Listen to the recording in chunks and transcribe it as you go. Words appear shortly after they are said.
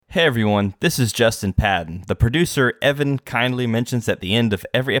Hey everyone, this is Justin Patton, the producer Evan kindly mentions at the end of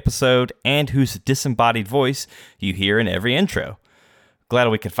every episode and whose disembodied voice you hear in every intro. Glad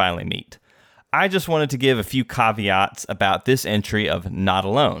we could finally meet. I just wanted to give a few caveats about this entry of Not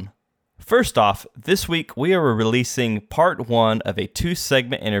Alone. First off, this week we are releasing part 1 of a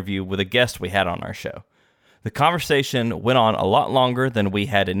 2-segment interview with a guest we had on our show. The conversation went on a lot longer than we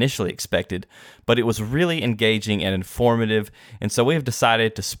had initially expected, but it was really engaging and informative, and so we have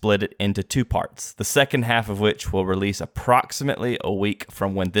decided to split it into 2 parts, the second half of which will release approximately a week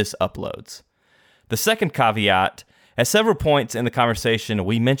from when this uploads. The second caveat, at several points in the conversation,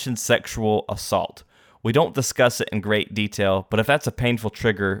 we mentioned sexual assault. We don't discuss it in great detail, but if that's a painful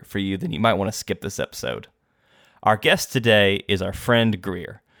trigger for you, then you might want to skip this episode. Our guest today is our friend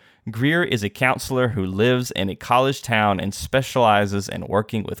Greer. Greer is a counselor who lives in a college town and specializes in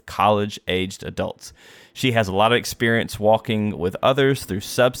working with college-aged adults. She has a lot of experience walking with others through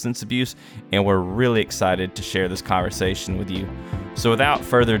substance abuse, and we're really excited to share this conversation with you. So without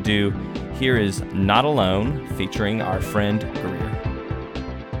further ado, here is Not Alone featuring our friend Greer.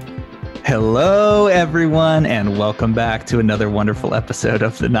 Hello, everyone, and welcome back to another wonderful episode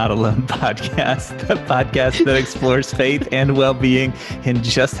of the Not Alone podcast, the podcast that explores faith and well-being and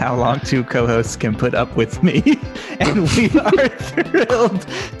just how long 2 co-hosts can put up with me. And we are thrilled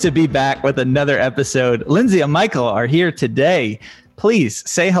to be back with another episode. Lindsay and Michael are here today. Please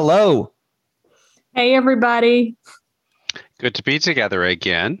say hello. Hey, everybody. Good to be together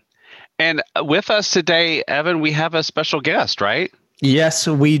again. And with us today, Evan, we have a special guest, right? Yes,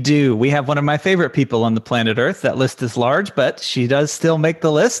 we do. We have one of my favorite people on the planet Earth. That list is large, but she does still make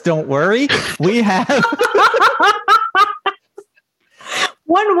the list. Don't worry. We have...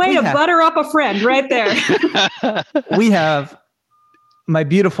 One way to butter up a friend right there. We have my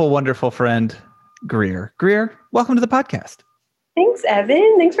beautiful, wonderful friend, Greer. Greer, welcome to the podcast. Thanks,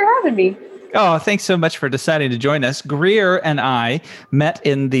 Evan. Thanks for having me. Oh, thanks so much for deciding to join us. Greer and I met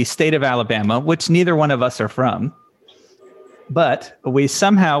in the state of Alabama, which neither one of us are from. But we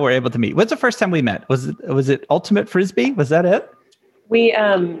somehow were able to meet. What's the first time we met? Was it Ultimate Frisbee? Was that it? We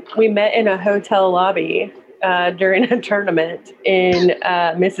met in a hotel lobby during a tournament in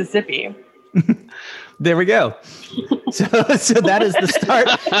Mississippi. There we go. So that is the start.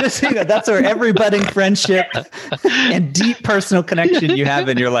 Just so you know, that's where every budding friendship and deep personal connection you have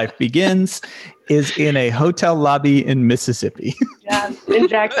in your life begins, is in a hotel lobby in Mississippi. Yeah, in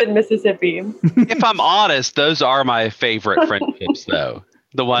Jackson, Mississippi. If I'm honest, those are my favorite friendships, though.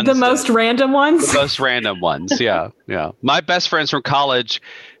 The most random ones? The most random ones, yeah. My best friends from college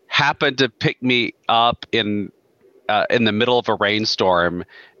happened to pick me up in the middle of a rainstorm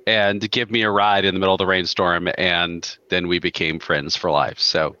and give me a ride in the middle of the rainstorm, and then we became friends for life.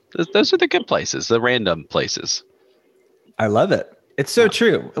 So those are the good places, the random places. I love it. It's so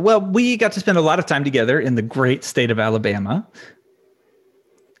true. Well, we got to spend a lot of time together in the great state of Alabama.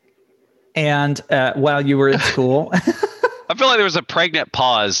 And while you were in school... I feel like there was a pregnant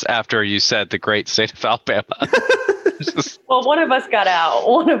pause after you said the great state of Alabama. Well, one of us got out.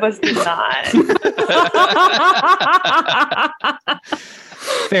 One of us did not.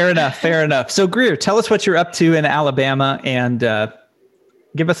 Fair enough. So Greer, tell us what you're up to in Alabama and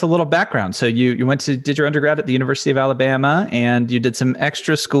give us a little background. So you did your undergrad at the University of Alabama and you did some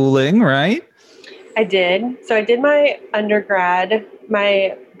extra schooling, right? I did. So I did my undergrad.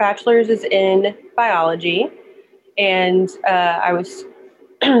 My bachelor's is in biology, and I was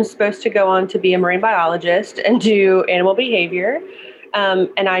supposed to go on to be a marine biologist and do animal behavior.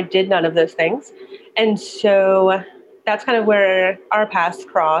 And I did none of those things. And so that's kind of where our paths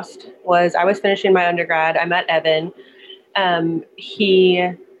crossed. Was I was finishing my undergrad. I met Evan. He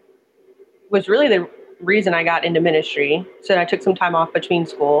was really the reason I got into ministry. So I took some time off between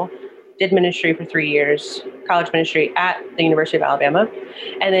school, did ministry for 3 years, college ministry at the University of Alabama,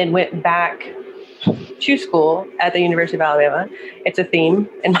 and then went back to school at the University of Alabama. It's a theme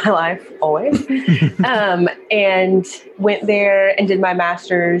in my life always. And went there and did my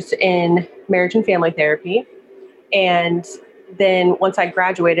master's in marriage and family therapy. And then once I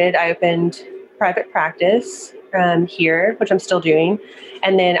graduated, I opened private practice here, which I'm still doing.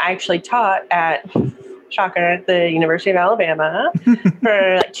 And then I actually taught at, shocker, the University of Alabama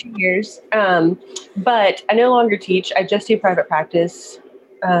for like 2 years. But I no longer teach. I just do private practice,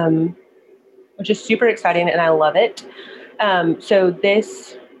 which is super exciting, and I love it. So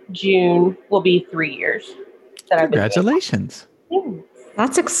this June will be 3 years that I've been doing. Congratulations.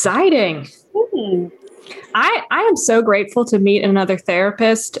 That's exciting. Mm-hmm. I am so grateful to meet another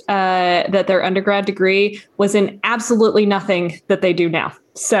therapist that their undergrad degree was in absolutely nothing that they do now.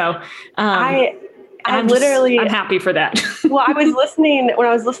 So I I'm happy for that. Well, when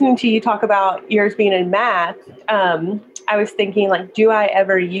I was listening to you talk about yours being in math, I was thinking like, do I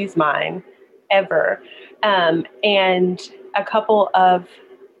ever use mine ever? And a couple of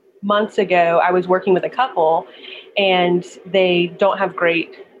months ago, I was working with a couple and they don't have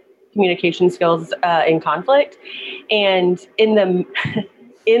great communication skills in conflict. And in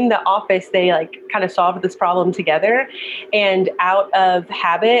the office, they like kind of solved this problem together. And out of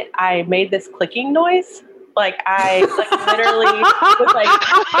habit, I made this clicking noise. Like I literally was like,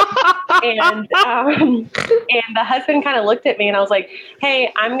 and the husband kind of looked at me and I was like,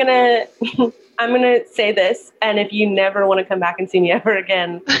 hey, I'm going to say this. And if you never want to come back and see me ever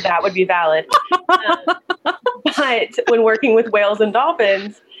again, that would be valid. But when working with whales and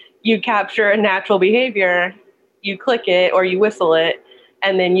dolphins, you capture a natural behavior, you click it or you whistle it,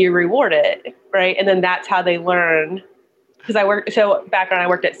 and then you reward it, right? And then that's how they learn. Because I worked at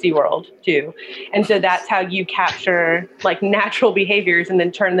SeaWorld too. And so that's how you capture like natural behaviors and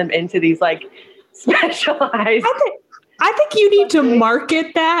then turn them into these like specialized. I think you need to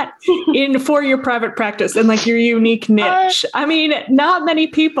market that for your private practice and like your unique niche. I mean, not many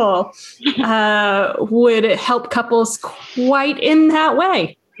people would help couples quite in that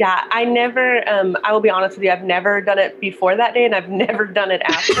way. Yeah, I never, I will be honest with you, I've never done it before that day and I've never done it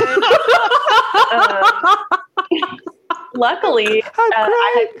after. Luckily,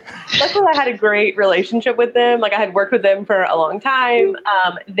 I had a great relationship with them. Like I had worked with them for a long time.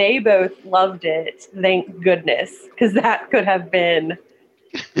 They both loved it. Thank goodness, because that could have been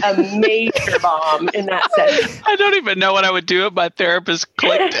a major bomb in that sense. I don't even know what I would do if my therapist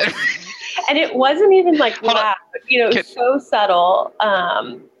clicked it. And it wasn't even like loud. It was so subtle.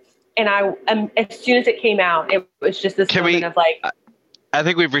 And as soon as it came out, it was just this moment of like. I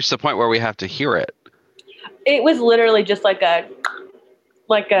think we've reached the point where we have to hear it. It was literally just it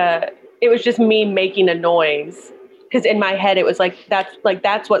was just me making a noise. Because in my head, it was that's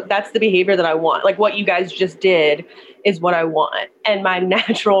the behavior that I want. Like what you guys just did is what I want. And my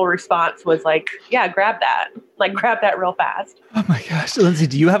natural response was like, yeah, grab that real fast. Oh my gosh. Lindsay,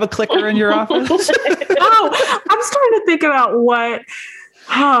 do you have a clicker in your office? I'm starting to think about what,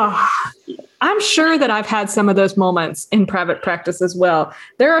 I'm sure that I've had some of those moments in private practice as well.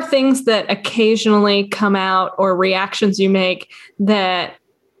 There are things that occasionally come out or reactions you make that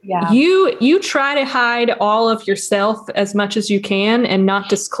you try to hide all of yourself as much as you can and not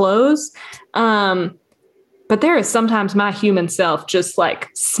disclose. But there is sometimes my human self just like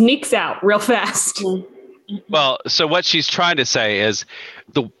sneaks out real fast. Well, so what she's trying to say is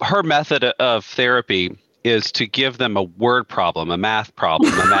her method of therapy is to give them a word problem, a math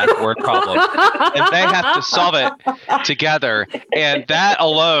word problem, and they have to solve it together. And that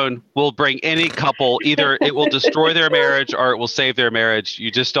alone will bring any couple, either it will destroy their marriage or it will save their marriage.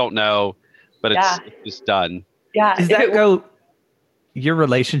 You just don't know, but it's just done. Yeah. Does that your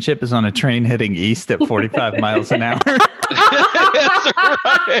relationship is on a train heading east at 45 miles an hour? That's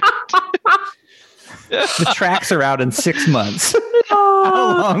right. The tracks are out in 6 months.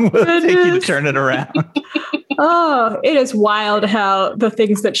 How long will it take you to turn it around? Oh, it is wild how the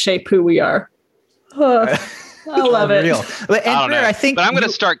things that shape who we are. I love it. I think, but I'm going to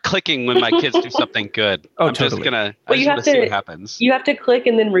start clicking when my kids do something good. I'm totally. just going to see what happens. You have to click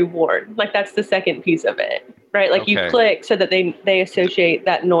and then reward. Like that's the second piece of it, right? Like you click so that they associate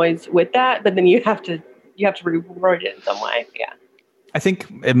that noise with that, but then you have to reward it in some way. Yeah. I think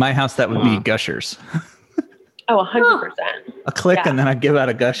in my house that would be gushers. Oh, 100%. A click and then I'd give out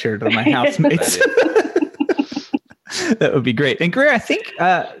a gusher to my housemates. That would be great. And Greer, I think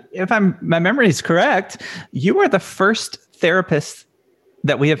if my memory is correct, you are the first therapist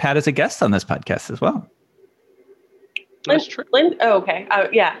that we have had as a guest on this podcast as well. That's true. Okay.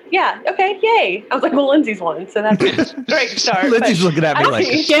 Yeah. Okay. Yay. I was like, well, Lindsay's one, so that's a great start. Lindsay's looking at me like,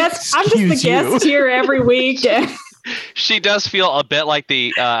 I'm just the guest here every week. She does feel a bit like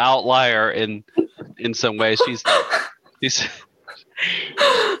the outlier in some ways. She's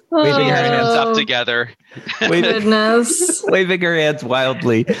waving her hands up together. Goodness. Waving her hands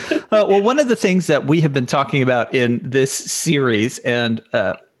wildly. Well, one of the things that we have been talking about in this series and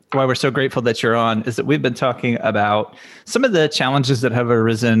why we're so grateful that you're on is that we've been talking about some of the challenges that have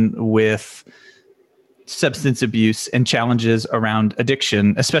arisen with substance abuse and challenges around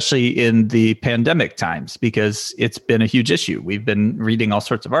addiction, especially in the pandemic times, because it's been a huge issue. We've been reading all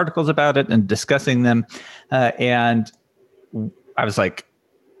sorts of articles about it and discussing them. And I was like,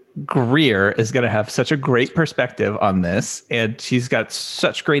 Greer is going to have such a great perspective on this. And she's got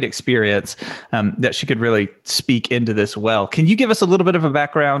such great experience that she could really speak into this well. Can you give us a little bit of a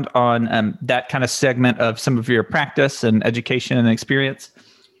background on that kind of segment of some of your practice and education and experience?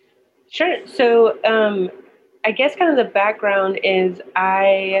 Sure. So I guess kind of the background is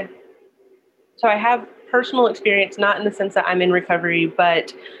I have personal experience, not in the sense that I'm in recovery,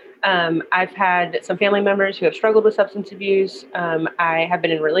 but I've had some family members who have struggled with substance abuse. I have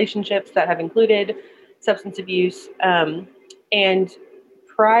been in relationships that have included substance abuse. And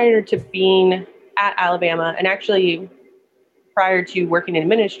prior to being at Alabama, and actually prior to working in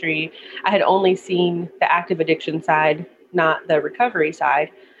ministry, I had only seen the active addiction side, not the recovery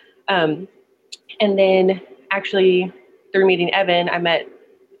side. And then actually through meeting Evan, I met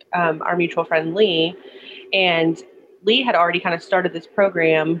our mutual friend Lee, and Lee had already kind of started this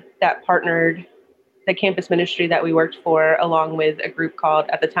program that partnered the campus ministry that we worked for, along with a group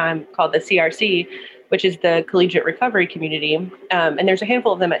at the time called the CRC, which is the Collegiate Recovery Community. And there's a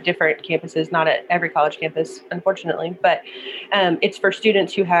handful of them at different campuses, not at every college campus, unfortunately, but it's for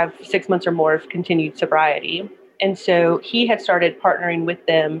students who have 6 months or more of continued sobriety. And so he had started partnering with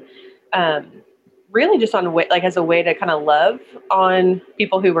them, really just on a way, like as a way to kind of love on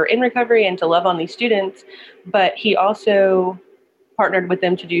people who were in recovery and to love on these students. But he also partnered with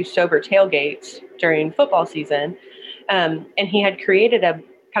them to do sober tailgates during football season. And he had created a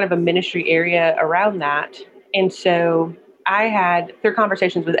kind of a ministry area around that. And so I had, through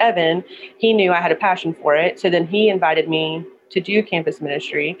conversations with Evan, he knew I had a passion for it. So then he invited me to do campus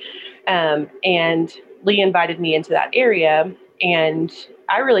ministry. And Lee invited me into that area. And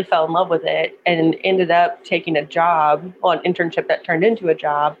I really fell in love with it and ended up taking a job, an internship that turned into a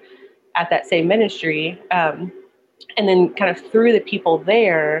job at that same ministry. And then kind of through the people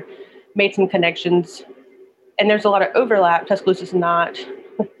there, made some connections. And there's a lot of overlap. Tuscaloosa is not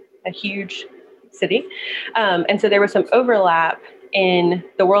a huge city. And so there was some overlap in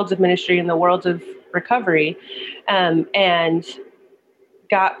the worlds of ministry and the worlds of recovery. And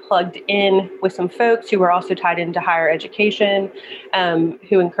got plugged in with some folks who were also tied into higher education,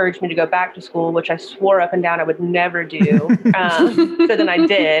 who encouraged me to go back to school, which I swore up and down I would never do. So then I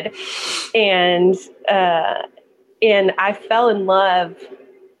did. And I fell in love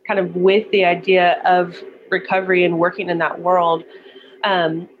kind of with the idea of recovery and working in that world.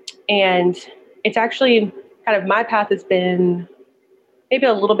 And it's actually kind of, my path has been maybe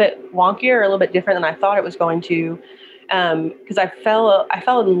a little bit wonkier, or a little bit different than I thought it was going to. Because I fell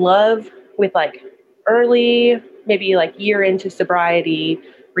in love with like early, maybe like year into sobriety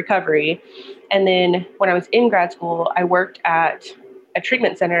recovery. And then when I was in grad school, I worked at a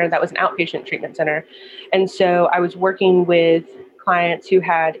treatment center that was an outpatient treatment center. And so I was working with clients who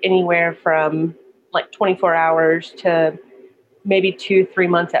had anywhere from like 24 hours to maybe 2-3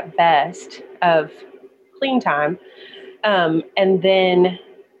 months at best of clean time. And then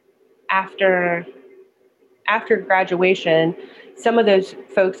after graduation, some of those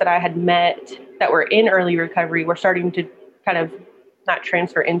folks that I had met that were in early recovery were starting to kind of not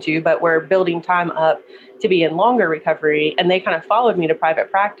transfer into, but were building time up to be in longer recovery. And they kind of followed me to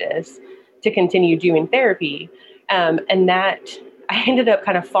private practice to continue doing therapy. And that I ended up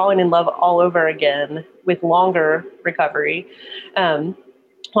kind of falling in love all over again with longer recovery,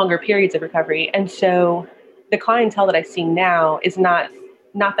 longer periods of recovery. And so the clientele that I see now is not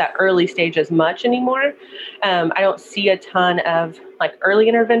that early stage as much anymore. I don't see a ton of like early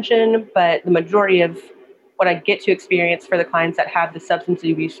intervention, but the majority of what I get to experience for the clients that have the substance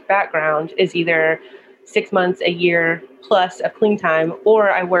abuse background is either 6 months, a year plus of clean time,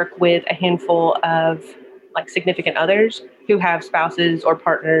 or I work with a handful of like significant others who have spouses or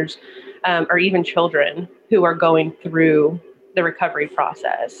partners, or even children who are going through the recovery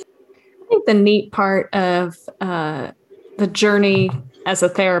process. I think the neat part of the journey as a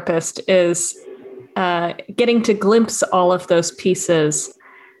therapist is getting to glimpse all of those pieces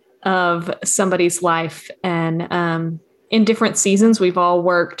of somebody's life. And in different seasons, we've all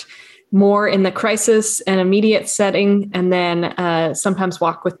worked more in the crisis and immediate setting, and then sometimes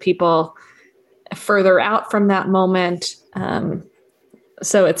walk with people further out from that moment.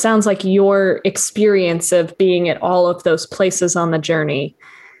 So it sounds like your experience of being at all of those places on the journey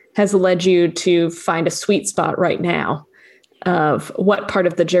has led you to find a sweet spot right now of what part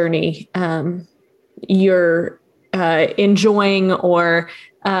of the journey you're enjoying or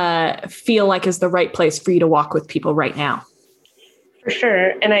feel like is the right place for you to walk with people right now. For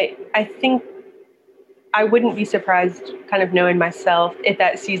sure. And I think I wouldn't be surprised, kind of knowing myself, if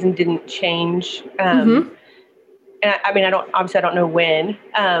that season didn't change. And I mean, I don't know when,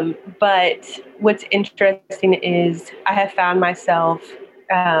 but what's interesting is I have found myself,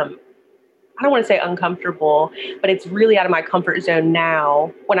 I don't want to say uncomfortable, but it's really out of my comfort zone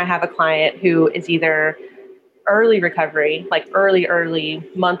now when I have a client who is either early recovery, like early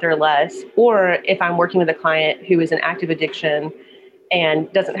month or less, or if I'm working with a client who is in active addiction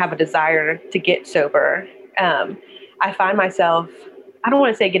and doesn't have a desire to get sober, I find myself, I don't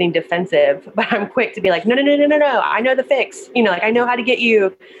want to say getting defensive, but I'm quick to be like, no, I know the fix. Like I know how to get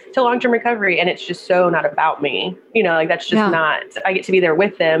you to long-term recovery. And it's just so not about me. Like that's just not, I get to be there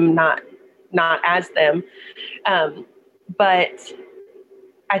with them, not as them. But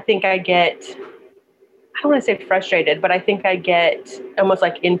I think I get, I don't want to say frustrated, but I think I get almost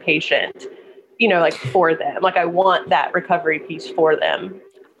like impatient, like for them. Like I want that recovery piece for them.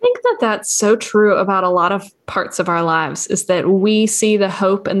 I think that that's so true about a lot of parts of our lives, is that we see the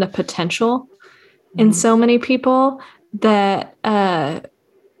hope and the potential in so many people that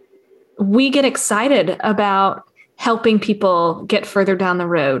we get excited about helping people get further down the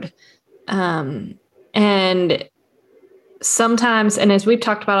road. And sometimes, and as we've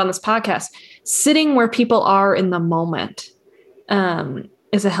talked about on this podcast, sitting where people are in the moment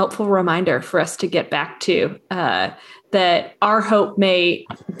is a helpful reminder for us to get back to, that our hope may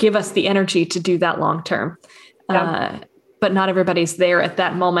give us the energy to do that long term. But not everybody's there at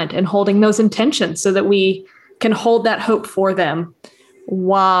that moment, and holding those intentions so that we can hold that hope for them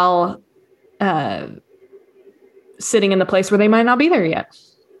while sitting in the place where they might not be there yet.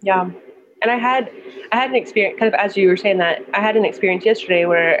 Yeah. And I had an experience, kind of as you were saying that, I had an experience yesterday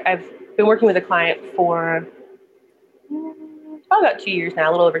where I've been working with a client for probably about 2 years now,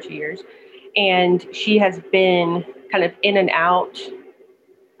 a little over 2 years. And she has been kind of in and out,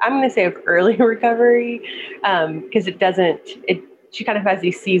 I'm going to say of early recovery, because she kind of has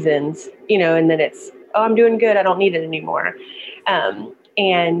these seasons, and then it's, oh, I'm doing good, I don't need it anymore.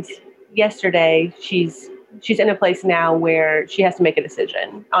 And yesterday she's in a place now where she has to make a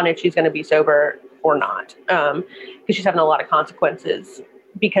decision on if she's going to be sober or not, because she's having a lot of consequences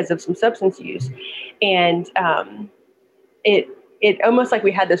because of some substance use. And it almost like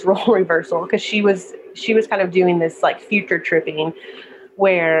we had this role reversal, because she was kind of doing this like future tripping,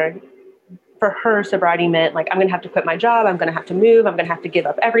 where for her sobriety meant like, I'm going to have to quit my job. I'm going to have to move. I'm going to have to give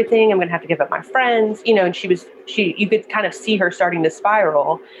up everything. I'm going to have to give up my friends, and you could kind of see her starting to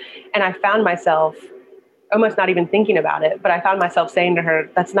spiral. And I found myself almost not even thinking about it, but I found myself saying to her,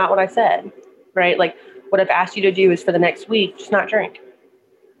 that's not what I said, right? Like what I've asked you to do is for the next week, just not drink.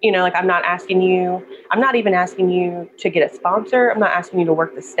 Like I'm not even asking you to get a sponsor. I'm not asking you to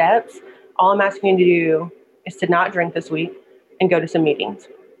work the steps. All I'm asking you to do is to not drink this week and go to some meetings,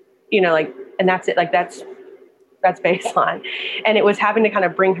 and that's it. Like that's baseline. And it was having to kind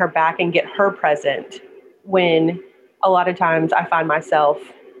of bring her back and get her present, when a lot of times I find myself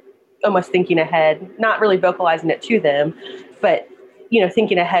almost thinking ahead, not really vocalizing it to them, but,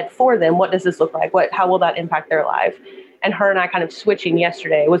 thinking ahead for them. What does this look like? How will that impact their life? And her and I kind of switching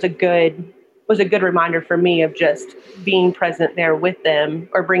yesterday was a good reminder for me of just being present there with them,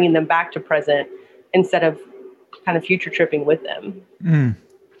 or bringing them back to present instead of kind of future tripping with them.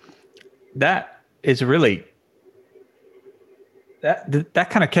 That is really, that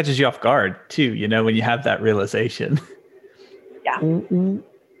kind of catches you off guard too, when you have that realization. Yeah.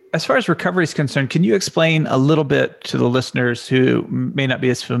 As far as recovery is concerned, can you explain a little bit to the listeners who may not be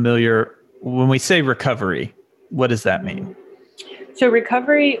as familiar, when we say recovery, what does that mean? So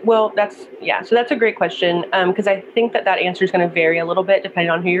recovery, so that's a great question, because I think that answer is going to vary a little bit depending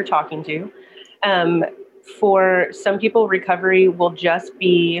on who you're talking to. For some people, recovery will just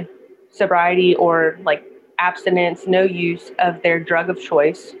be sobriety or like abstinence, no use of their drug of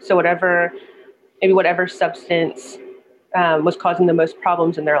choice. So whatever substance was causing the most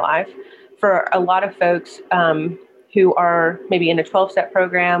problems in their life. For a lot of folks who are maybe in a 12-step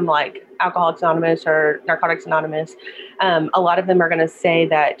program like Alcoholics Anonymous or Narcotics Anonymous, a lot of them are going to say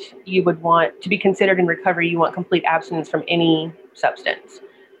that you would want to be considered in recovery, you want complete abstinence from any substance.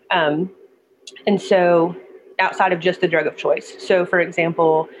 And so outside of just the drug of choice. So for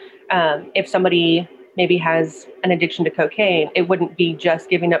example, if somebody maybe has an addiction to cocaine, it wouldn't be just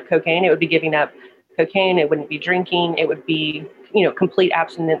giving up cocaine, it would be giving up cocaine, it wouldn't be drinking, it would be, complete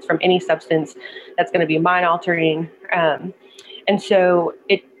abstinence from any substance that's going to be mind altering. And so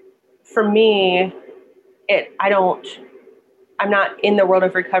for me, I'm not in the world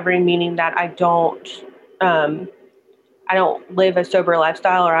of recovery, meaning that I don't live a sober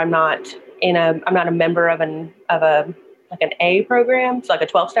lifestyle, or I'm not a member of an A program, so like a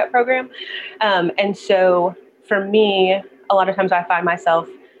 12-step program. And so for me, a lot of times I find myself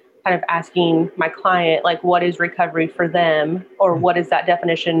kind of asking my client, like, what is recovery for them, or what is that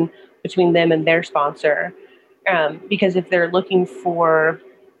definition between them and their sponsor? Because if they're looking for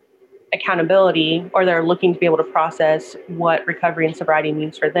accountability, or they're looking to be able to process what recovery and sobriety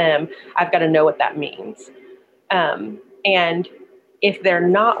means for them, I've got to know what that means. And if they're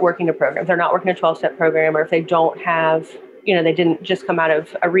not working a program, if they're not working a 12-step program, or if they don't have they didn't just come out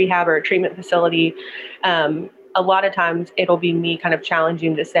of a rehab or a treatment facility. A lot of times it'll be me kind of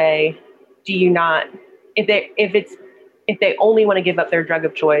challenging to say, do you not, if they only want to give up their drug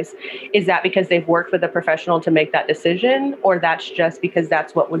of choice, is that because they've worked with a professional to make that decision, or that's just because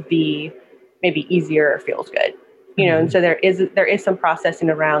that's what would be maybe easier or feels good, And so there is some processing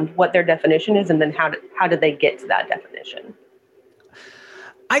around what their definition is, and then how do they get to that definition.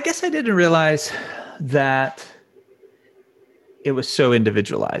 I guess I didn't realize that it was so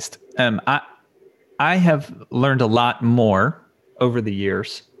individualized. I have learned a lot more over the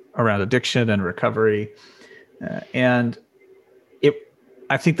years around addiction and recovery. And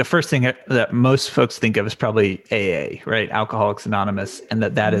I think the first thing that most folks think of is probably AA, right? Alcoholics Anonymous, and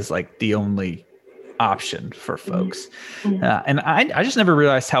that is like the only option for folks. Mm-hmm. And I just never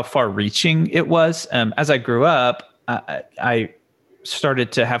realized how far reaching it was. As I grew up, I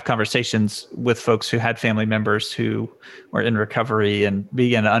started to have conversations with folks who had family members who were in recovery and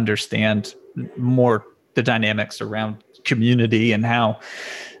began to understand more the dynamics around community and how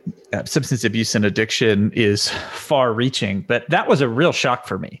substance abuse and addiction is far reaching. But that was a real shock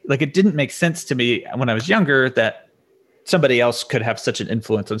for me. Like, it didn't make sense to me when I was younger that somebody else could have such an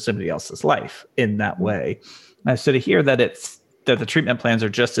influence on somebody else's life in that way. So to hear that that the treatment plans are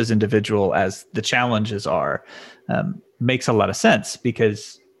just as individual as the challenges are, makes a lot of sense,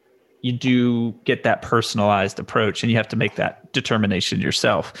 because you do get that personalized approach and you have to make that determination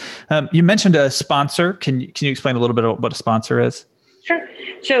yourself. You mentioned a sponsor. Can you explain a little bit about what a sponsor is? Sure.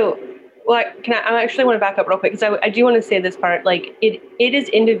 So, I actually want to back up real quick, because I do want to say this part. Like, it is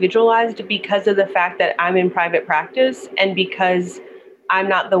individualized because of the fact that I'm in private practice and because I'm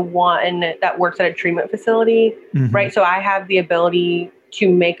not the one that works at a treatment facility, mm-hmm. right? So I have the ability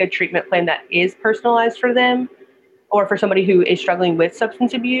to make a treatment plan that is personalized for them, or for somebody who is struggling with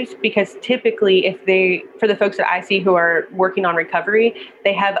substance abuse, because typically for the folks that I see who are working on recovery,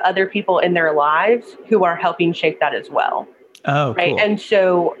 they have other people in their lives who are helping shape that as well. Oh, right. Cool. And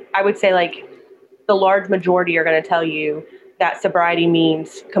so I would say, like, the large majority are going to tell you that sobriety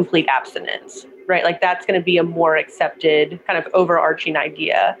means complete abstinence, right? Like, that's going to be a more accepted kind of overarching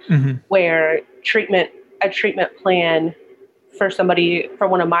idea, mm-hmm. where a treatment plan for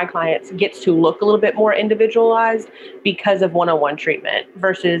one of my clients gets to look a little bit more individualized because of one-on-one treatment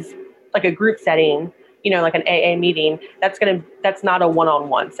versus like a group setting, like an AA meeting. That's not a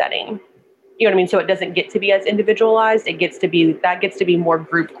one-on-one setting. You know what I mean? So it doesn't get to be as individualized. It gets to be more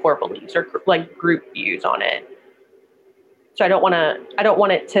group core beliefs or like group views on it. So I don't want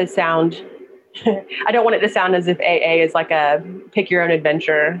it to sound as if AA is like a pick your own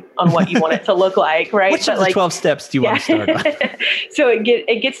adventure on what you want it to look like, right? Which of the 12 steps do you want to start on? So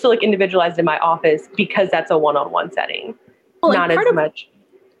it gets to look individualized in my office because that's a one-on-one setting, not as much.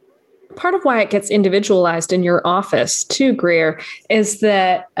 Part of why it gets individualized in your office too, Greer, is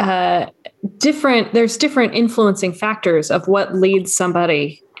that there's different influencing factors of what leads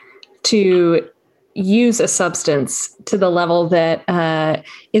somebody to use a substance to the level that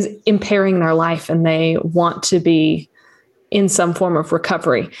is impairing their life and they want to be in some form of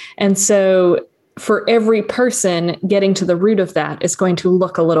recovery. And so for every person, getting to the root of that is going to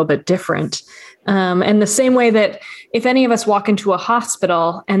look a little bit different. And the same way that if any of us walk into a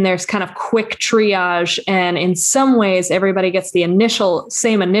hospital and there's kind of quick triage, and in some ways everybody gets the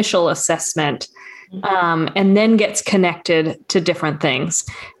same initial assessment, and then gets connected to different things.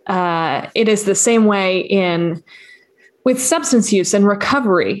 It is the same way with substance use and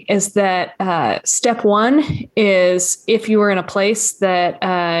recovery, is that step one is if you are in a place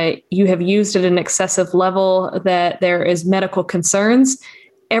that you have used at an excessive level, that there is medical concerns,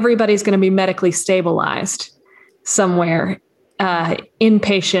 everybody's going to be medically stabilized somewhere,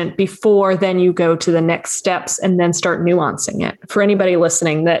 inpatient, before then you go to the next steps and then start nuancing it for anybody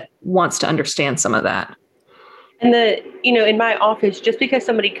listening that wants to understand some of that. And in my office, just because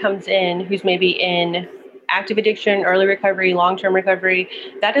somebody comes in who's maybe in active addiction, early recovery, long-term recovery,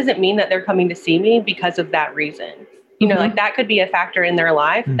 that doesn't mean that they're coming to see me because of that reason. Mm-hmm. Like, that could be a factor in their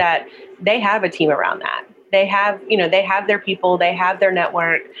life, that they have a team around that. They have their people, they have their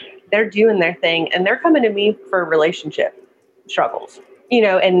network, they're doing their thing, and they're coming to me for relationship struggles,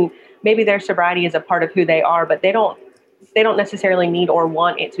 and maybe their sobriety is a part of who they are, but they don't necessarily need or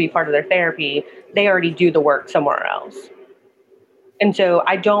want it to be part of their therapy. They already do the work somewhere else. And so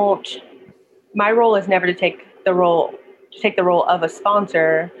my role is never to take the role of a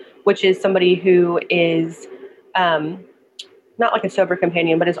sponsor, which is somebody who is not like a sober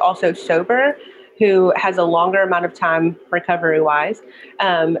companion, but is also sober, who has a longer amount of time recovery-wise,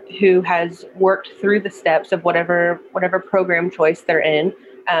 who has worked through the steps of whatever program choice they're in,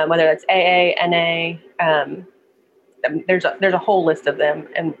 whether that's AA, NA, there's a whole list of them,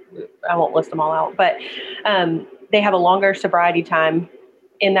 and I won't list them all out, but they have a longer sobriety time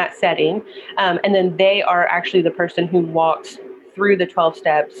in that setting. And then they are actually the person who walks through the 12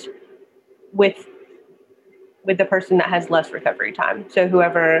 steps with the person that has less recovery time. So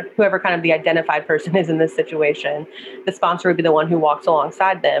whoever kind of the identified person is in this situation, the sponsor would be the one who walks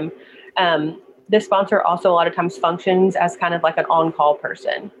alongside them. The sponsor also a lot of times functions as kind of like an on-call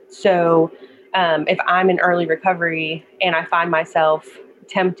person. So if I'm in early recovery and I find myself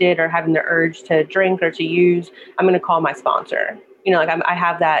tempted or having the urge to drink or to use, I'm going to call my sponsor. Like I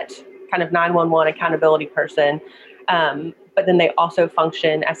have that kind of 911 accountability person. But then they also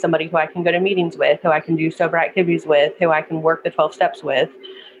function as somebody who I can go to meetings with, who I can do sober activities with, who I can work the 12 steps with.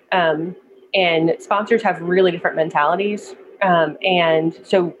 And sponsors have really different mentalities. And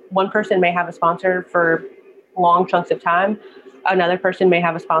so one person may have a sponsor for long chunks of time. Another person may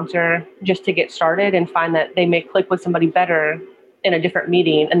have a sponsor just to get started and find that they may click with somebody better in a different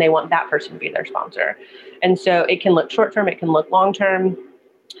meeting and they want that person to be their sponsor. And so it can look short-term, it can look long-term.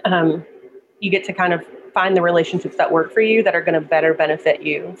 You get to kind of find the relationships that work for you that are going to better benefit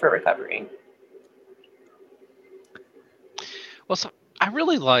you for recovery. Well, so I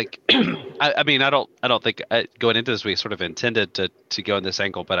really like, I mean, I don't think going into this, we sort of intended to go in this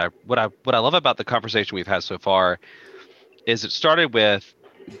angle, but what I love about the conversation we've had so far is it started with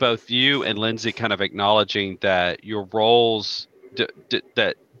both you and Lindsay kind of acknowledging that your roles,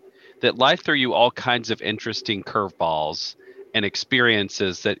 that life threw you all kinds of interesting curveballs and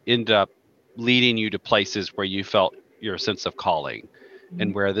experiences that end up leading you to places where you felt your sense of calling,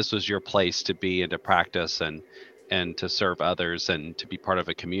 and where this was your place to be and to practice and to serve others and to be part of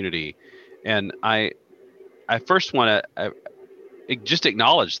a community. And I first want to just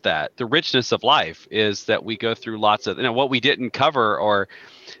acknowledge that the richness of life is that we go through lots of, what we didn't cover, or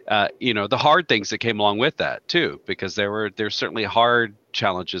the hard things that came along with that too, because there's certainly hard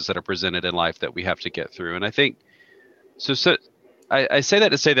challenges that are presented in life that we have to get through. And I think so I say that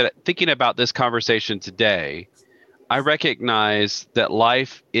to say that thinking about this conversation today, I recognize that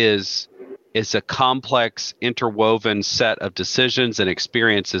life is a complex, interwoven set of decisions and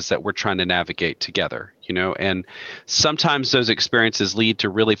experiences that we're trying to navigate together, and sometimes those experiences lead to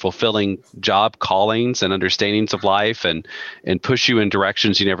really fulfilling job callings and understandings of life and push you in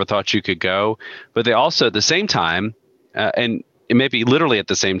directions you never thought you could go. But they also, at the same time, and maybe literally at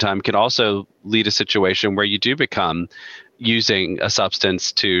the same time, can also lead to a situation where you do become using a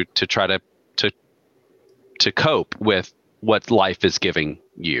substance to try to cope with what life is giving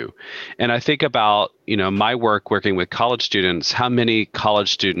you. And I think about, my work working with college students, how many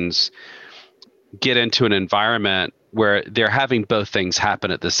college students get into an environment where they're having both things happen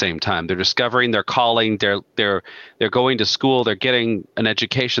at the same time. They're discovering their calling, they're going to school, they're getting an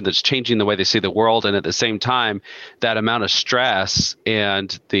education that's changing the way they see the world, and at the same time, that amount of stress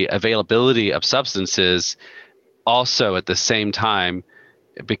and the availability of substances also at the same time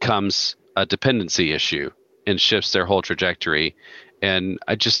it becomes a dependency issue and shifts their whole trajectory. And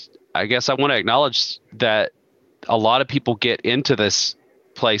I guess I want to acknowledge that a lot of people get into this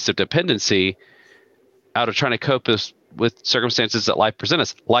place of dependency out of trying to cope with circumstances that life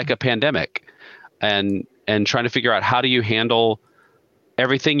presents us, like a pandemic, and trying to figure out how do you handle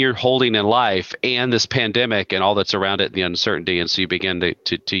everything you're holding in life and this pandemic and all that's around it, and the uncertainty. And so you begin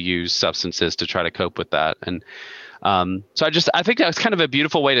to use substances to try to cope with that. And so I think that's kind of a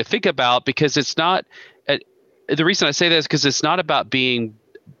beautiful way to think about, because it's not, the reason I say that is because it's not about being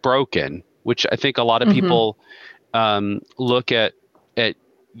broken, which I think a lot of people look at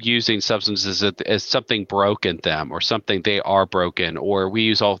using substances as something broke in them, or something they are broken, or we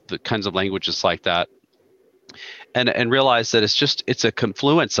use all the kinds of languages like that. And realize that it's a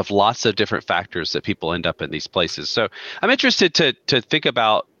confluence of lots of different factors that people end up in these places. So I'm interested to think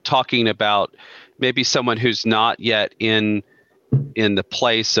about talking about maybe someone who's not yet in the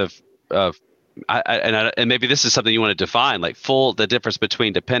place of and maybe this is something you want to define, like the difference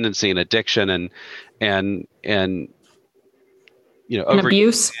between dependency and addiction and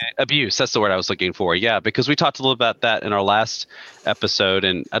abuse. Abuse, that's the word I was looking for. Yeah, because we talked a little about that in our last episode,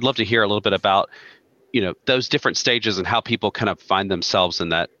 and I'd love to hear a little bit about those different stages and how people kind of find themselves in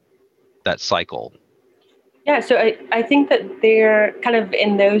that cycle. Yeah, so I think that they're kind of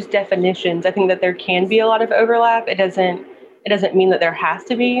in those definitions. I think that there can be a lot of overlap. It doesn't mean that there has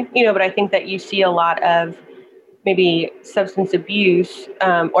to be, but I think that you see a lot of maybe substance abuse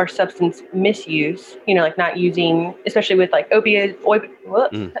or substance misuse, like not using, especially with like opioids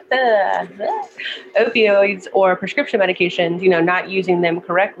or prescription medications, not using them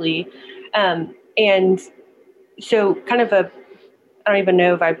correctly. And so kind of I don't even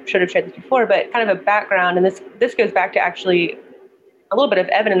know if I should have shared this before, but kind of a background, and this goes back to actually a little bit of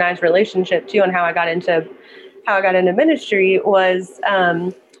Evan and I's relationship too, and how I got into ministry was,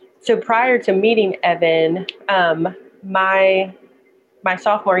 so prior to meeting Evan, my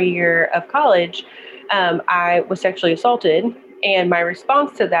sophomore year of college, I was sexually assaulted, and my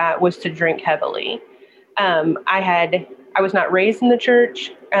response to that was to drink heavily. I was not raised in the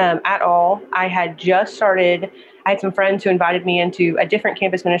church at all. I had some friends who invited me into a different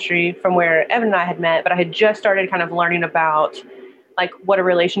campus ministry from where Evan and I had met, but I had just started kind of learning about like what a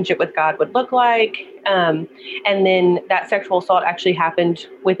relationship with God would look like. And then that sexual assault actually happened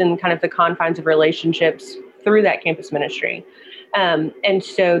within kind of the confines of relationships through that campus ministry. And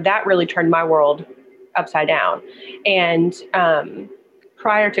so that really turned my world upside down. And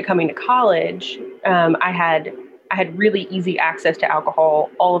prior to coming to college, I had really easy access to alcohol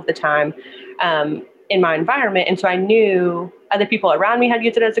all of the time in my environment. And so I knew other people around me had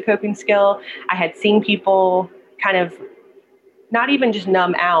used it as a coping skill. I had seen people kind of not even just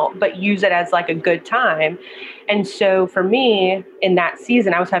numb out, but use it as like a good time. And so for me in that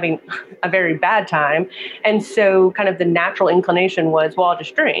season, I was having a very bad time. And so kind of the natural inclination was, well, I'll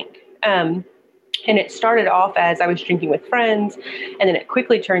just drink. And it started off as I was drinking with friends, and then it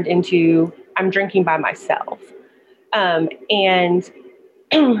quickly turned into I'm drinking by myself. And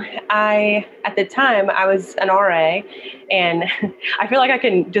at the time, I was an RA, and I feel like I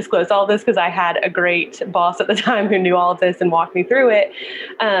can disclose all this because I had a great boss at the time who knew all of this and walked me through it.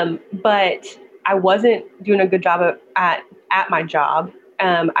 But I wasn't doing a good job at my job.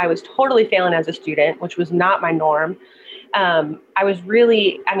 I was totally failing as a student, which was not my norm. I was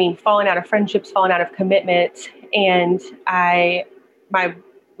really, falling out of friendships, falling out of commitments. And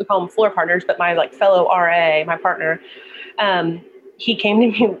we call them floor partners, but my fellow RA, my partner, he came to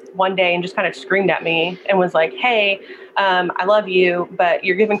me one day and just kind of screamed at me and was like, hey, I love you, but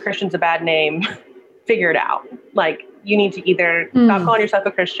you're giving Christians a bad name. Figure it out. Like, you need to either stop calling yourself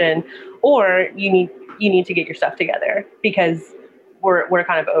a Christian, or you need to get your stuff together, because we're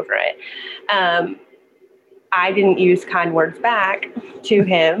kind of over it. I didn't use kind words back to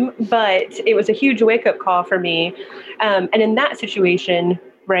him, but it was a huge wake-up call for me. And in that situation,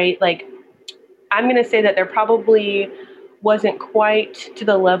 right, I'm going to say that there probably wasn't quite to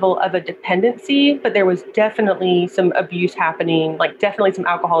the level of a dependency, but there was definitely some abuse happening, definitely some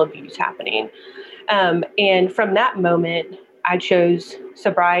alcohol abuse happening. And from that moment, I chose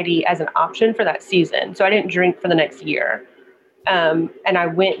sobriety as an option for that season. So I didn't drink for the next year. And I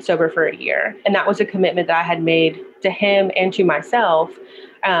went sober for a year. And that was a commitment that I had made to him and to myself,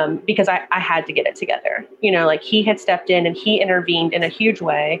 because I had to get it together. He had stepped in and he intervened in a huge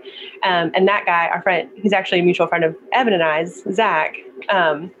way. And that guy, our friend, he's actually a mutual friend of Evan and I's, Zach,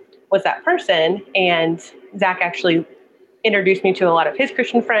 was that person. And Zach actually introduced me to a lot of his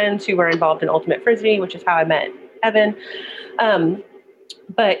Christian friends who were involved in Ultimate Frisbee, which is how I met Evan.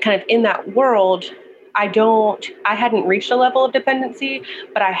 But kind of in that world, I hadn't reached a level of dependency,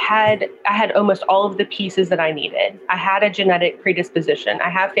 but I had almost all of the pieces that I needed. I had a genetic predisposition. I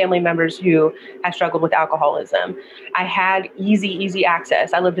have family members who have struggled with alcoholism. I had easy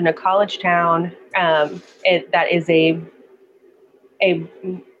access. I lived in a college town that is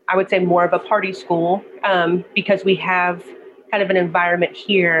I would say more of a party school, because we have kind of an environment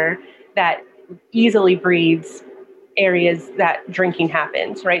here that easily breeds areas that drinking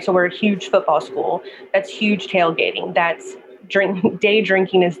happens, right? So we're a huge football school. That's huge tailgating. That's day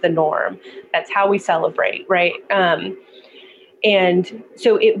drinking is the norm. That's how we celebrate, right? And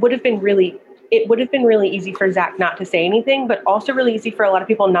so it would have been really easy for Zach not to say anything, but also really easy for a lot of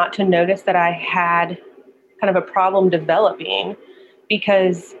people not to notice that I had kind of a problem developing,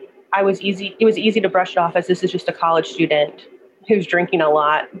 because it was easy to brush it off as this is just a college student who's drinking a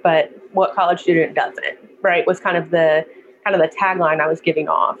lot, but what college student doesn't, right? Was kind of the tagline I was giving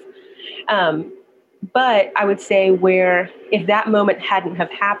off. But I would say if that moment hadn't have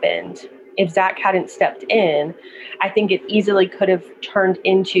happened, if Zach hadn't stepped in, I think it easily could have turned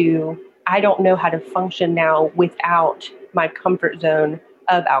into, I don't know how to function now without my comfort zone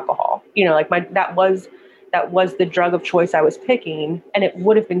of alcohol. That was the drug of choice I was picking. And it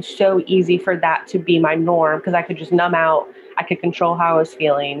would have been so easy for that to be my norm, because I could just numb out. I could control how I was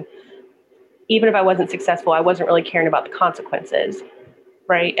feeling. Even if I wasn't successful, I wasn't really caring about the consequences,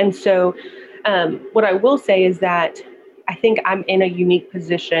 right? And so what I will say is that I think I'm in a unique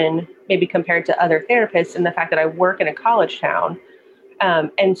position, maybe compared to other therapists, in the fact that I work in a college town.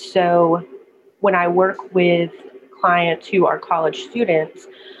 And so when I work with clients who are college students,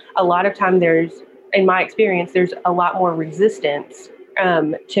 a lot of time in my experience, there's a lot more resistance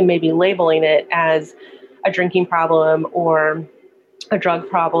to maybe labeling it as a drinking problem or a drug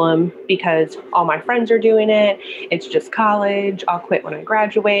problem because all my friends are doing it. It's just college. I'll quit when I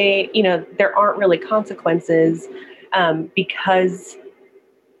graduate. There aren't really consequences because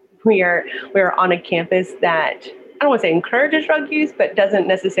we're on a campus that, I don't want to say encourages drug use, but doesn't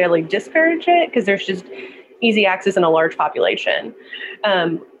necessarily discourage it because there's just easy access in a large population.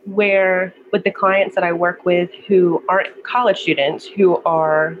 Where with the clients that I work with who aren't college students, who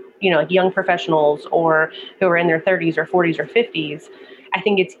are, young professionals or who are in their 30s or 40s or 50s, I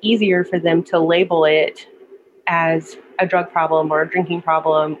think it's easier for them to label it as a drug problem or a drinking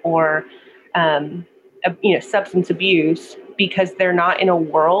problem or, substance abuse because they're not in a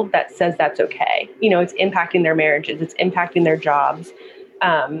world that says that's okay. It's impacting their marriages. It's impacting their jobs.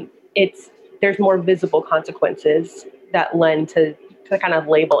 There's more visible consequences that lend to kind of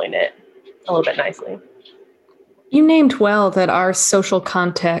labeling it a little bit nicely. You named well that our social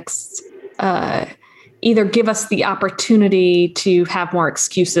contexts either give us the opportunity to have more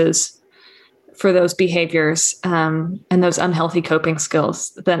excuses for those behaviors and those unhealthy coping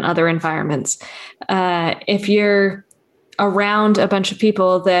skills than other environments. If you're around a bunch of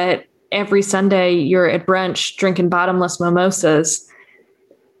people that every Sunday you're at brunch drinking bottomless mimosas,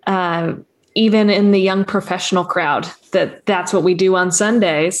 even in the young professional crowd, that's what we do on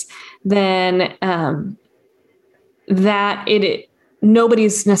Sundays, then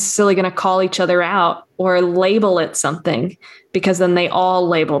nobody's necessarily going to call each other out or label it something because then they all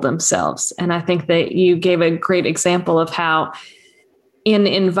label themselves. And I think that you gave a great example of how in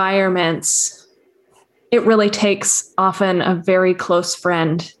environments, it really takes often a very close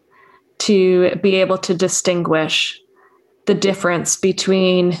friend to be able to distinguish the difference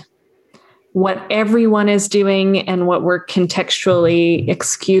between what everyone is doing and what we're contextually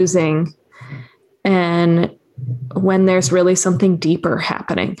excusing, and when there's really something deeper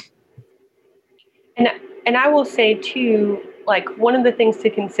happening. And I will say too, like one of the things to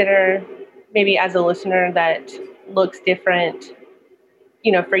consider maybe as a listener that looks different,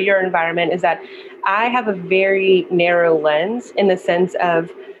 for your environment is that I have a very narrow lens in the sense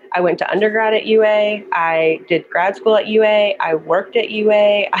of I went to undergrad at UA, I did grad school at UA, I worked at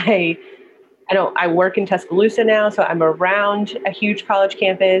UA, I work in Tuscaloosa now, so I'm around a huge college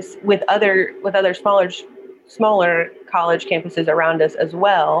campus with other smaller college campuses around us as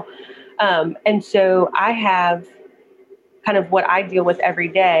well. And so I have kind of what I deal with every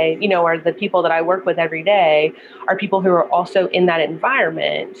day, or the people that I work with every day are people who are also in that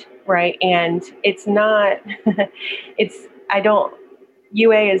environment, right? And it's not,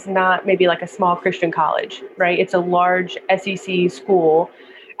 UA is not maybe like a small Christian college, right? It's a large SEC school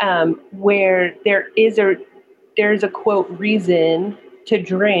where there's a quote reason to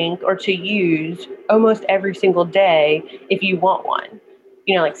drink or to use almost every single day if you want one.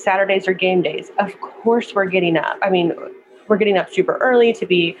 Like Saturdays are game days. Of course we're getting up. I mean, we're getting up super early to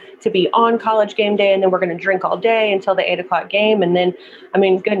be on college game day, and then we're going to drink all day until the 8:00 game. And then, I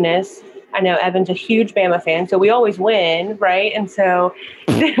mean, goodness, I know Evan's a huge Bama fan, so we always win, right? And so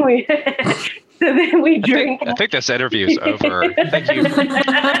then we drink. I think this interview is over. Thank you for joining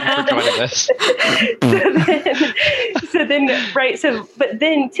us. But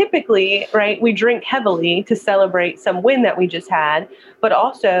then typically, right, we drink heavily to celebrate some win that we just had, but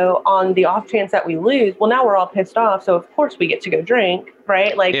also on the off chance that we lose, well, now we're all pissed off. So of course we get to go drink,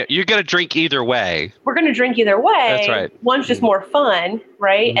 right? Like you're going to drink either way. We're going to drink either way. That's right. One's just more fun,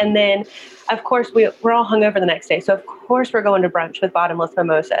 right? Mm-hmm. And then of course we're all hungover the next day. So of course we're going to brunch with bottomless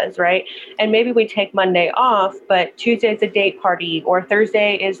mimosas, right? And maybe we take Monday off, but Tuesday is a date party, or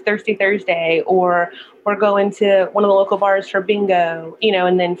Thursday is Thirsty Thursday, or we're going to one of the local bars for bingo,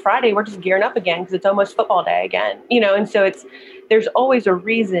 and then Friday we're just gearing up again because it's almost football day again, and so there's always a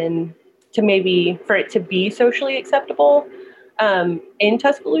reason to maybe for it to be socially acceptable in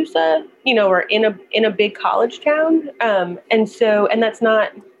Tuscaloosa, or in a big college town. And that's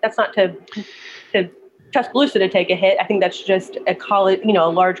not to Tuscaloosa to take a hit. I think that's just a college, a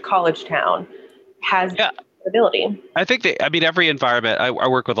large college town has ability. I think every environment, I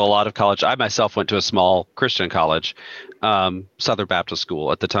work with a lot of college. I myself went to a small Christian college, Southern Baptist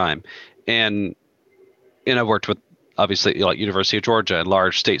school at the time. And I worked with obviously like University of Georgia and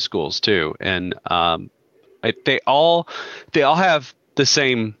large state schools too. And they all have the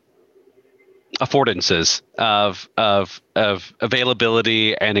same affordances of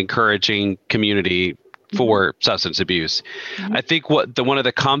availability and encouraging community for substance abuse. Mm-hmm. I think one of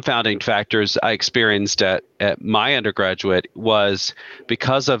the confounding factors I experienced at my undergraduate was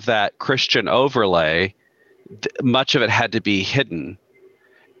because of that Christian overlay, much of it had to be hidden.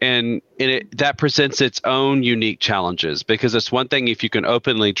 that presents its own unique challenges, because it's one thing if you can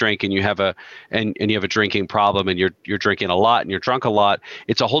openly drink and you have a drinking problem and you're drinking a lot and you're drunk a lot.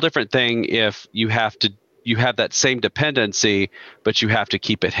 It's a whole different thing if you have that same dependency, but you have to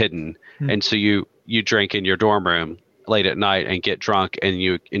keep it hidden. And so you drink in your dorm room late at night and get drunk and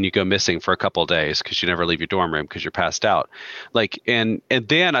you go missing for a couple of days because you never leave your dorm room because you're passed out. Like, and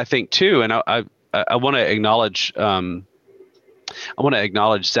then I think too, and I want to acknowledge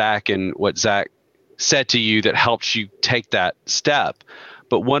Zach and what Zach said to you that helps you take that step.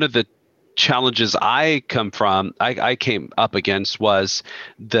 But one of the challenges I came up against was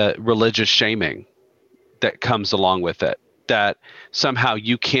the religious shaming that comes along with it, that somehow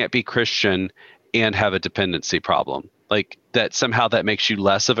you can't be Christian and have a dependency problem. Like that somehow that makes you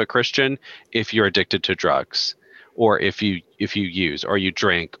less of a Christian if you're addicted to drugs, or if you use, or you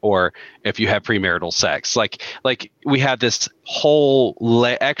drink, or if you have premarital sex. Like we have this whole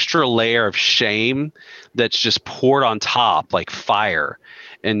extra layer of shame that's just poured on top like fire.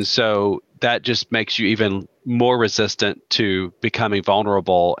 And so that just makes you even more resistant to becoming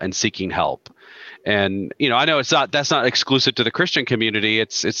vulnerable and seeking help. And, I know that's not exclusive to the Christian community.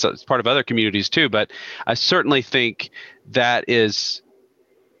 It's part of other communities too, but I certainly think that is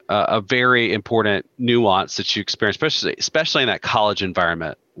a very important nuance that you experience, especially in that college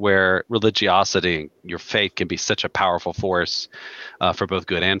environment where religiosity and your faith can be such a powerful force for both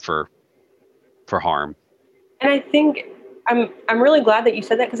good and for harm. And I think I'm really glad that you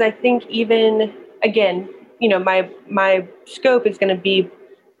said that, because I think even, again, my scope is going to be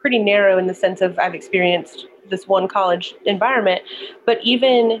pretty narrow in the sense of I've experienced this one college environment, but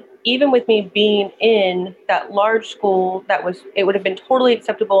even with me being in that large school, it would have been totally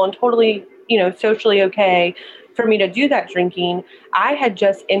acceptable and totally, socially okay for me to do that drinking. I had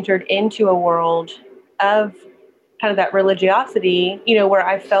just entered into a world of kind of that religiosity, where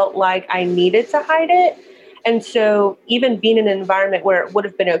I felt like I needed to hide it. And so even being in an environment where it would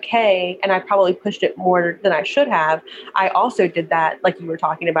have been okay, and I probably pushed it more than I should have, I also did that, like you were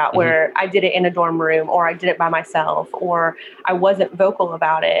talking about, where I did it in a dorm room, or I did it by myself, or I wasn't vocal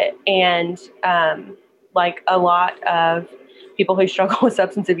about it. And like a lot of people who struggle with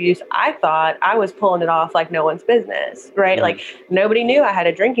substance abuse, I thought I was pulling it off like no one's business, right? Yeah. Like nobody knew I had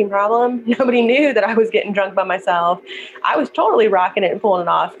a drinking problem. Nobody knew that I was getting drunk by myself. I was totally rocking it and pulling it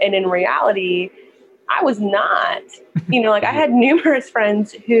off. And in reality, I was not, like I had numerous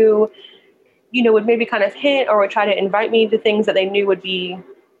friends who, would maybe kind of hint or would try to invite me to things that they knew would be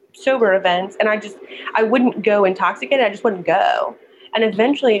sober events. And I wouldn't go intoxicated. I just wouldn't go. And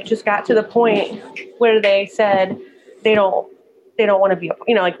eventually it just got to the point where they said they don't want to be,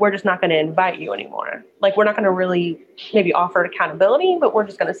 like, we're just not going to invite you anymore. Like, we're not going to really maybe offer accountability, but we're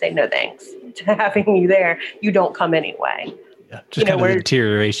just going to say no thanks to having you there. You don't come anyway. Yeah, just kind of the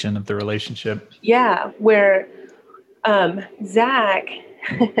deterioration of the relationship. Yeah, where Zach,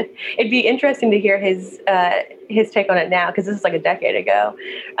 it'd be interesting to hear his take on it now, because this is like a decade ago.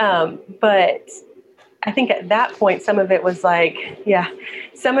 But I think at that point, some of it was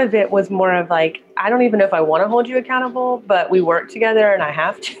more of like, I don't even know if I want to hold you accountable, but we work together and I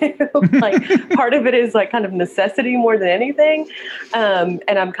have to. Like, part of it is like kind of necessity more than anything. And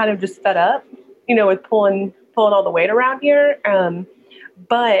I'm kind of just fed up, with pulling all the weight around here.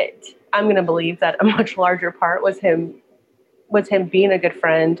 But I'm going to believe that a much larger part was him being a good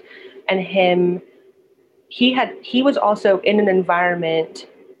friend, and he was also in an environment.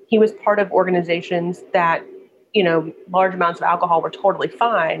 He was part of organizations that, large amounts of alcohol were totally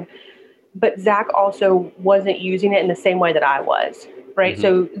fine, but Zach also wasn't using it in the same way that I was. Right. Mm-hmm.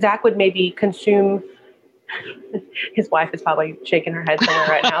 So Zach would maybe consume, his wife is probably shaking her head somewhere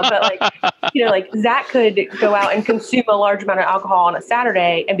right now, but like Zach could go out and consume a large amount of alcohol on a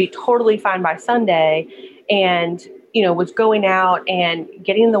Saturday and be totally fine by Sunday, and, was going out and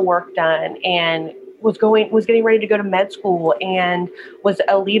getting the work done, and was getting ready to go to med school, and was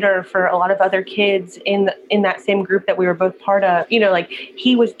a leader for a lot of other kids in that same group that we were both part of. Like,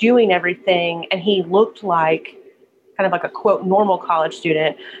 he was doing everything, and he looked like kind of like a quote normal college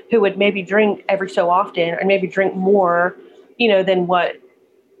student who would maybe drink every so often, and maybe drink more, than what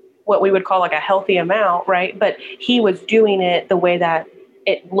we would call like a healthy amount, right? But he was doing it the way that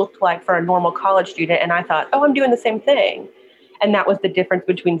it looked like for a normal college student, and I thought, oh, I'm doing the same thing. And that was the difference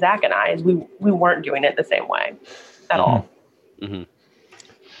between Zach and I, is we weren't doing it the same way at all. Mm-hmm.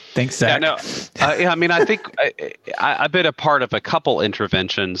 Thanks, Zach. Yeah, no, I mean, I think I've been a part of a couple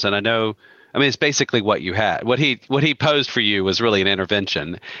interventions, and I know, it's basically what you had. What he posed for you was really an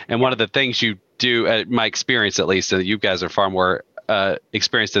intervention. And one of the things you do, my experience at least, and you guys are far more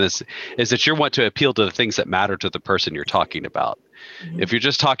experienced in this, is that you want to appeal to the things that matter to the person you're talking about. if you're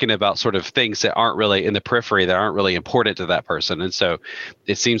just talking about sort of things that aren't really in the periphery, that aren't really important to that person. And so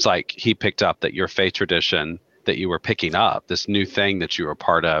it seems like he picked up that your faith tradition that you were picking up, this new thing that you were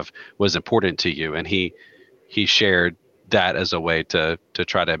part of, was important to you. And he shared that as a way to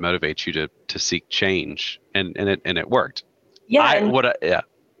try to motivate you to seek change. And it worked. Yeah.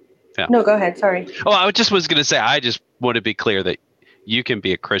 Yeah. No, go ahead. Sorry. Oh, I was going to say, I just want to be clear that you can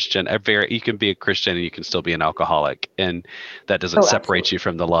be a Christian, you can be a Christian and you can still be an alcoholic. And that doesn't separate you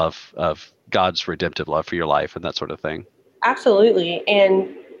from the love of God's redemptive love for your life and that sort of thing. Absolutely.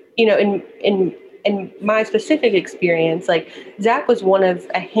 And, in my specific experience, like Zach was one of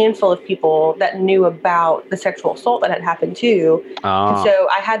a handful of people that knew about the sexual assault that had happened too. And so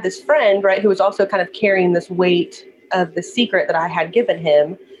I had this friend, right, who was also kind of carrying this weight of the secret that I had given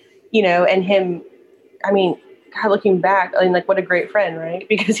him, and him, I mean, God, looking back, I mean, like, what a great friend, right?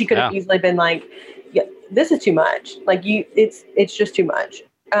 Because he could have easily been like, yeah, this is too much. Like it's just too much.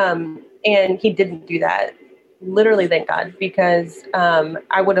 And he didn't do that. Literally, thank God, because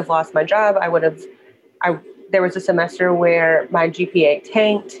I would have lost my job. There was a semester where my GPA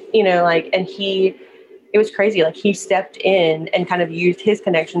tanked, and it was crazy. Like, he stepped in and kind of used his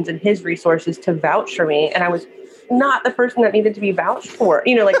connections and his resources to vouch for me. And I was not the person that needed to be vouched for,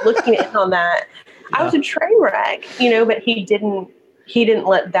 like looking in on that. Yeah. I was a train wreck, but he didn't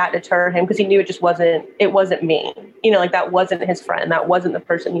let that deter him because he knew it wasn't me, like that wasn't his friend. That wasn't the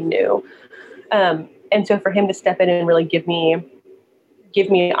person he knew. And so for him to step in and really give me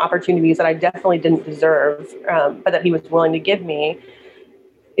opportunities that I definitely didn't deserve, but that he was willing to give me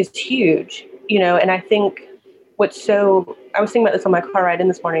is huge, and I think I was thinking about this on my car ride in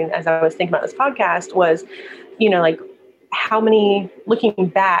this morning as I was thinking about this podcast was, like looking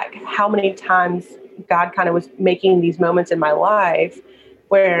back, how many times God kind of was making these moments in my life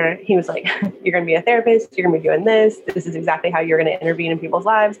where he was like, you're going to be a therapist, you're going to be doing this. This is exactly how you're going to intervene in people's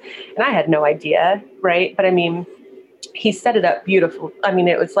lives. And I had no idea. Right. But I mean, he set it up beautiful. I mean,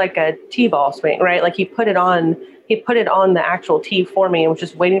 it was like a T-ball swing, right? Like he put it on the actual tee for me and was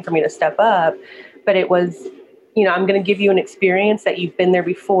just waiting for me to step up. But it was, I'm going to give you an experience that you've been there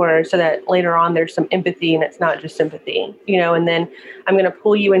before so that later on there's some empathy and it's not just sympathy, and then I'm going to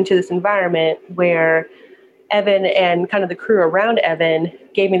pull you into this environment where Evan and kind of the crew around Evan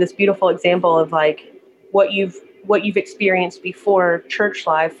gave me this beautiful example of like what you've experienced before church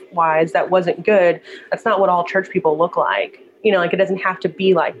life wise that wasn't good. That's not what all church people look like. Like it doesn't have to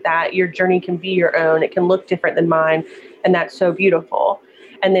be like that. Your journey can be your own. It can look different than mine. And that's so beautiful.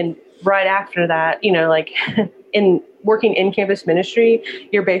 And then right after that, like in working in campus ministry,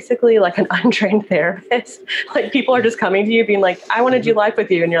 you're basically like an untrained therapist. Like people are just coming to you being like, I want to do life with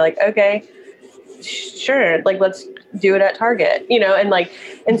you. And you're like, okay, sure. Like, let's do it at Target,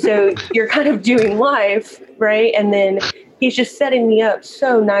 and so you're kind of doing life. Right. And then he's just setting me up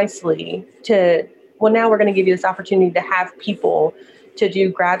so nicely now we're going to give you this opportunity to have people to do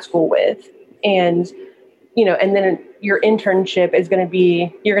grad school with. And, and then your internship is going to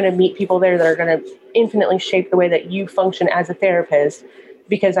be, you're going to meet people there that are going to infinitely shape the way that you function as a therapist,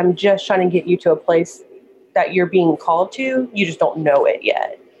 because I'm just trying to get you to a place that you're being called to. You just don't know it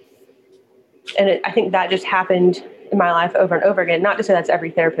yet. And I think that just happened in my life over and over again. Not to say that's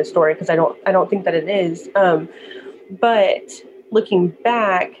every therapist story, because I don't think that it is. But looking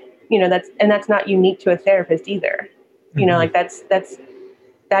back, that's not unique to a therapist either. Like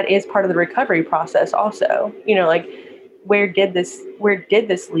that is part of the recovery process also. Like where did this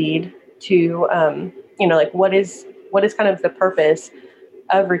lead to? Like what is kind of the purpose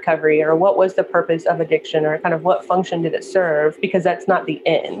of recovery, or what was the purpose of addiction, or kind of what function did it serve? Because that's not the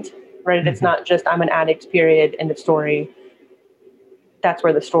end. Right. Mm-hmm. It's not just I'm an addict, period, end of story. That's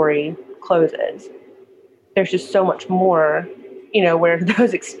where the story closes. There's just so much more, where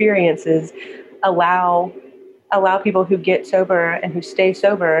those experiences allow people who get sober and who stay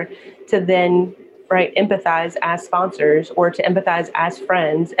sober to then, right, empathize as sponsors or to empathize as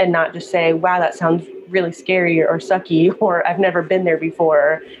friends, and not just say, wow, that sounds really scary or sucky, or I've never been there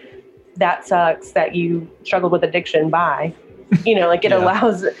before. That sucks that you struggled with addiction. Bye. It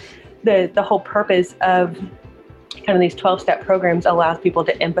allows the whole purpose of kind of these 12-step programs allows people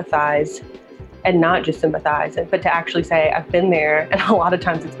to empathize and not just sympathize, but to actually say, I've been there, and a lot of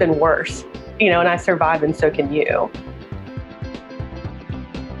times it's been worse, and I survived, and so can you.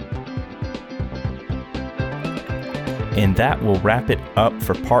 And that will wrap it up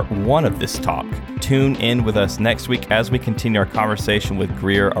for part 1 of this talk. Tune in with us next week as we continue our conversation with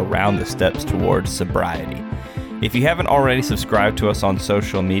Greer around the steps towards sobriety. If you haven't already subscribed to us on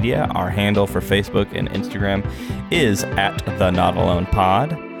social media, our handle for Facebook and Instagram is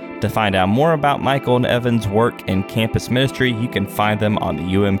 @TheNotAlonePod. To find out more about Michael and Evan's work in campus ministry, you can find them on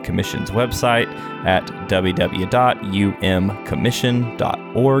the UM Commission's website at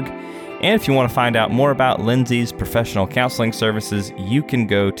www.umcommission.org. And if you want to find out more about Lindsay's professional counseling services, you can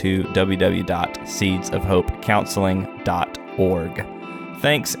go to www.seedsofhopecounseling.org.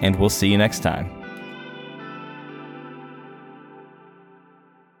 Thanks, and we'll see you next time.